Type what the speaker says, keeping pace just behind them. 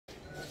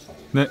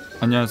네,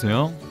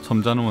 안녕하세요.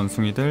 점잖은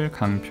원숭이들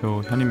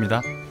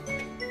강표현입니다.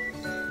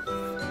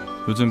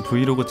 요즘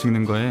브이로그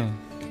찍는 거에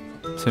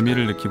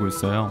재미를 느끼고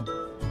있어요.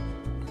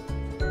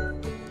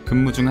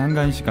 근무 중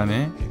한가한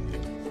시간에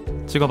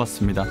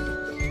찍어봤습니다.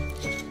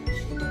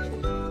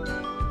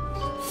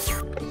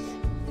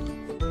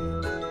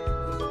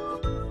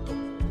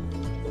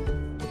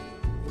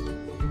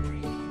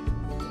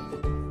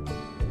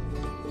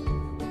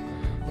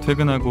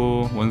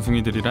 퇴근하고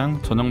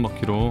원숭이들이랑 저녁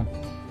먹기로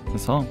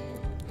해서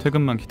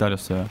퇴근만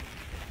기다렸어요.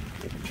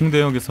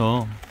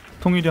 홍대역에서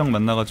통일이 형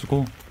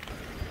만나가지고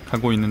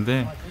가고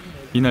있는데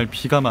이날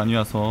비가 많이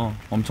와서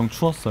엄청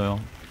추웠어요.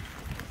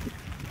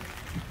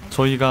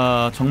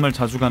 저희가 정말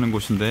자주 가는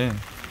곳인데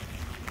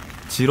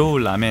지로우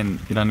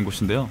라멘이라는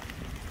곳인데요.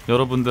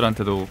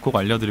 여러분들한테도 꼭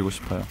알려드리고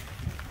싶어요.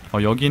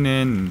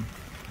 여기는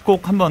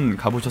꼭 한번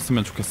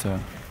가보셨으면 좋겠어요.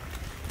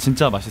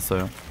 진짜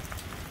맛있어요.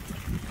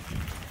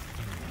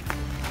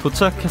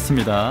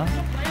 도착했습니다.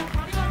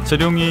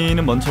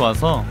 재룡이는 먼저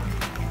와서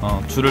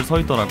줄을 서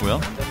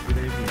있더라고요.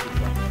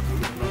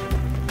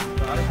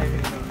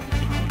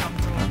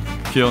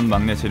 귀여운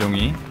막내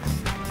재룡이.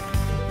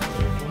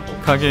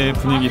 가게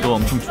분위기도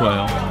엄청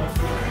좋아요.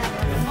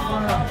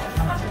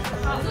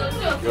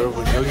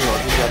 여러분, 여기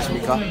어딘지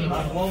아십니까?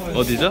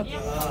 어디죠?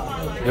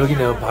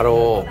 여기는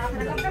바로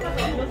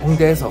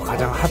홍대에서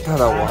가장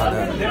핫하다고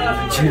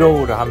하는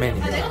지로우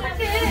라멘입니다.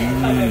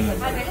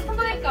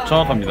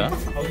 정확합니다.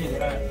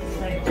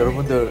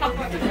 여러분들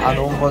안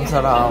온 건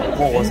사람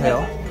꼭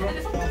오세요.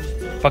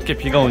 밖에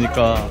비가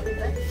오니까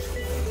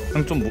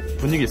그냥 좀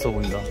분위기 있어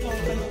보인다.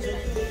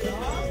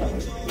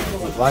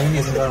 많은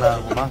게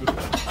생각나는구만.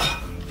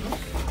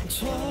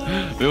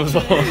 왜 웃어?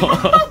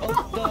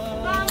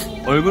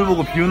 얼굴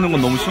보고 비웃는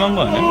건 너무 심한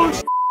거 아니야?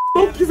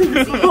 웃기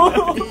생겼어.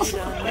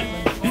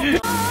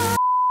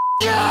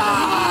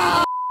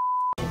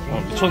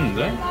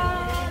 미쳤는데?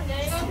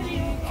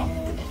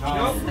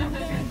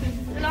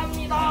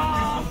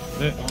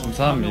 네,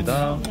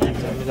 감사합니다.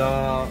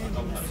 감사합니다.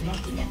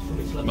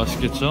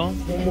 맛있겠죠?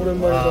 너무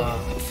오랜만이다.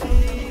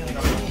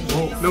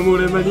 너무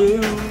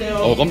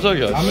오랜만이에요.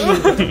 깜짝이야.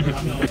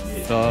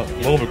 자,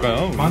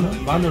 먹어볼까요?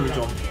 마늘을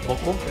좀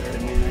먹고?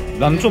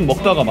 난 좀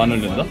먹다가 마늘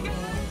낸다?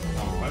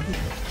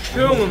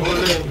 형은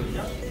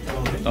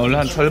원래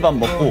한 절반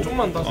먹고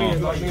좀만 나중에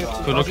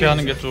그렇게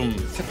하는 게 좀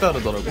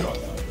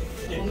색다르더라고.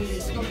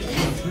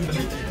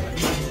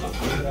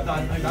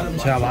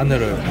 제가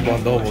마늘을 한번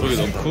저기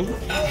넣어보겠습니다. 넣고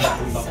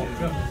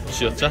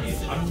쥐었자?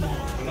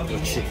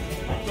 그렇지.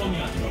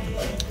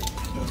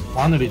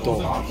 마늘이 또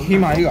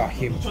힘 아이가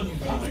힘.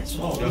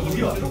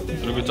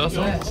 이렇게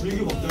짜서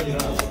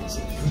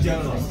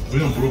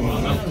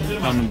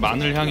그럼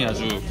마늘 향이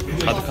아주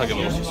가득하게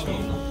먹을 수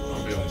있습니다.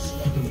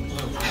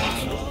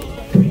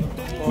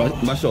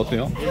 맛이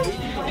어때요?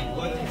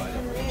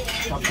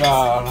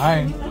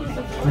 짭짤한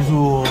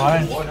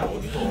구수한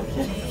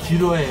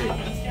지로의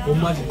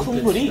본맛이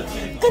국물이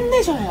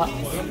끝내줘요.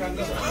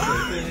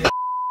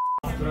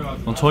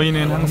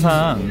 저희는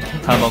항상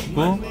다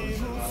먹고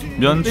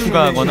면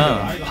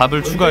추가하거나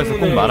밥을 추가해서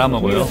꼭 말아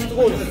먹어요.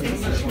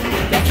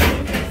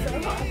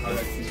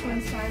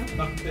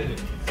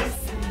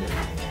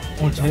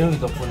 오늘 재영이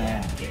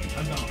덕분에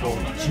또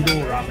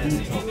지로우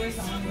라면에서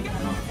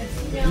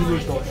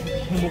입을 또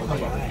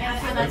행복하게 하네.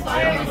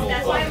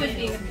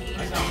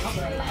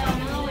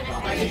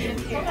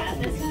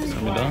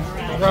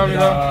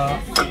 감사합니다.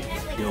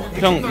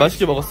 형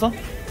맛있게 먹었어?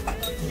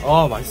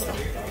 맛있어.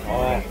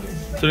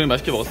 재룡이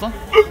맛있게 먹었어?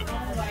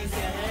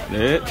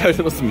 네, 잘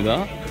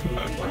들었습니다.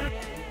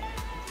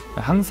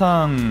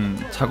 항상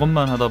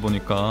작업만 하다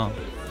보니까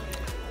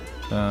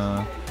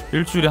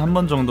일주일에 한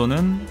번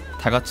정도는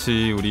다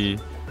같이 우리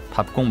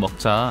밥 꼭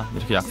먹자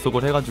이렇게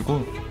약속을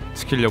해가지고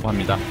지키려고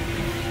합니다.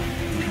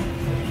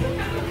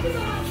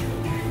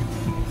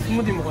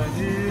 스무디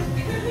먹어야지.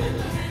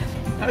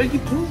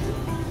 딸기풍?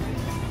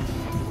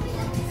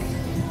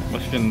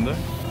 맛있겠는데?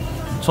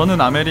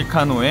 저는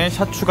아메리카노에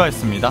샷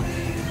추가했습니다.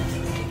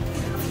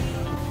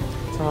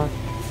 자,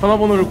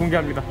 전화번호를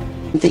공개합니다.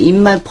 근데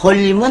입만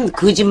벌리면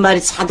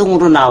거짓말이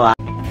자동으로 나와.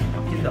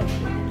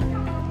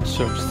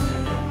 Cheers.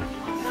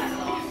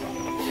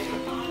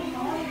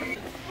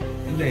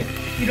 근데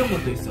이런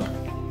것도 있어.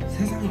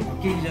 세상이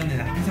바뀌기 전에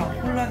항상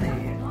혼란이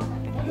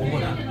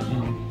오거나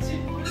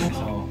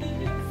그래서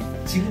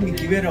지금이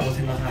기회라고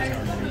생각하지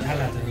않으면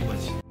달라지는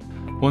거지.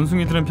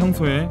 원숭이들은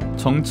평소에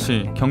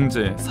정치,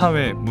 경제,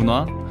 사회,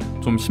 문화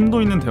좀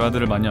심도 있는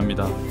대화들을 많이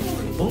합니다.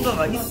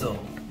 뭔가가 있어.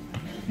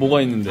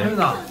 뭐가 있는데?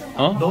 하윤아,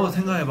 너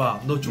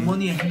생각해봐. 너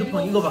주머니에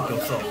핸드폰 이거밖에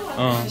없어.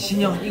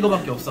 신형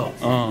이거밖에 없어.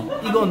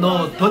 이거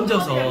너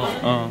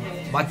던져서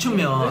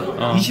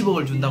맞추면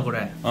 20억을 준다고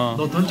그래.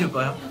 너 던질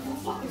거야?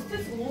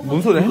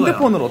 뭔 소리야?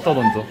 핸드폰을 어디다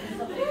던져?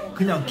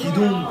 그냥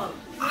기둥,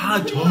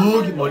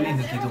 저기 멀리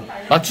있는 기둥.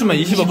 맞추면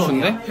 20억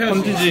준대?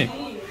 던지지.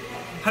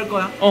 할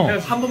거야?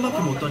 한 번밖에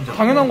못 던져.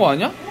 당연한 거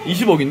아니야?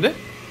 20억인데?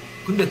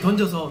 근데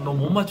던져서 너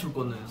못 맞출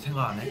거는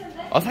생각 안 해?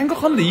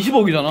 생각하는데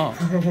 20억이잖아.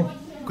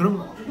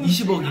 그럼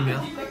 20억이면?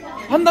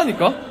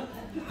 한다니까?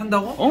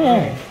 한다고?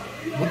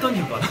 못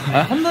던질 것 같아.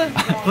 아, 한다.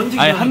 던지기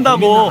아니,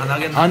 한다고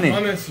안 해. 안 해.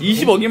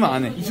 20억이면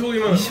안 해.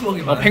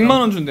 20억이면 100만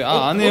원 준대.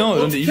 아, 안 해요.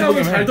 이런데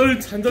 20억이면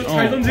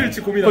잘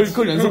던질지 고민하지.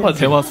 그걸 연습하자.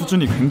 대화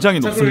수준이 굉장히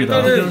자,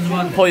 높습니다.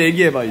 그럼 더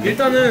얘기해봐 이제.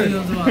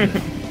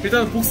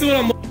 일단 복습을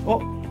한번.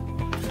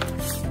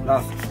 나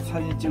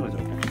사진 찍어줘.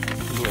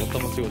 이거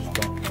어떤 거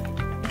찍어줄까?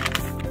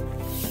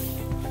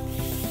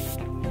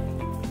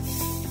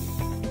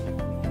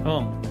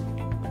 형,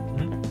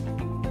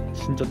 응?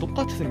 진짜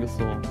똑같이 생겼어.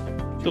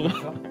 저거,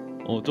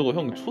 저거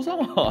형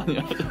초상화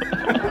아니야?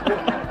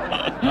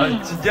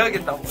 아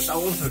진지하게 딱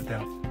웃을 때야.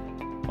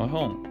 아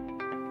형,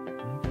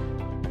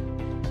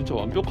 진짜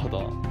완벽하다.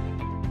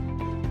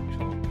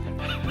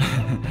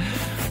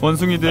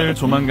 원숭이들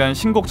조만간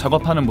신곡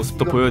작업하는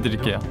모습도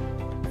보여드릴게요.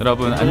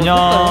 여러분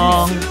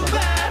안녕.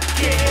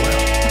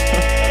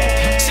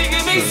 지금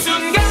이 순간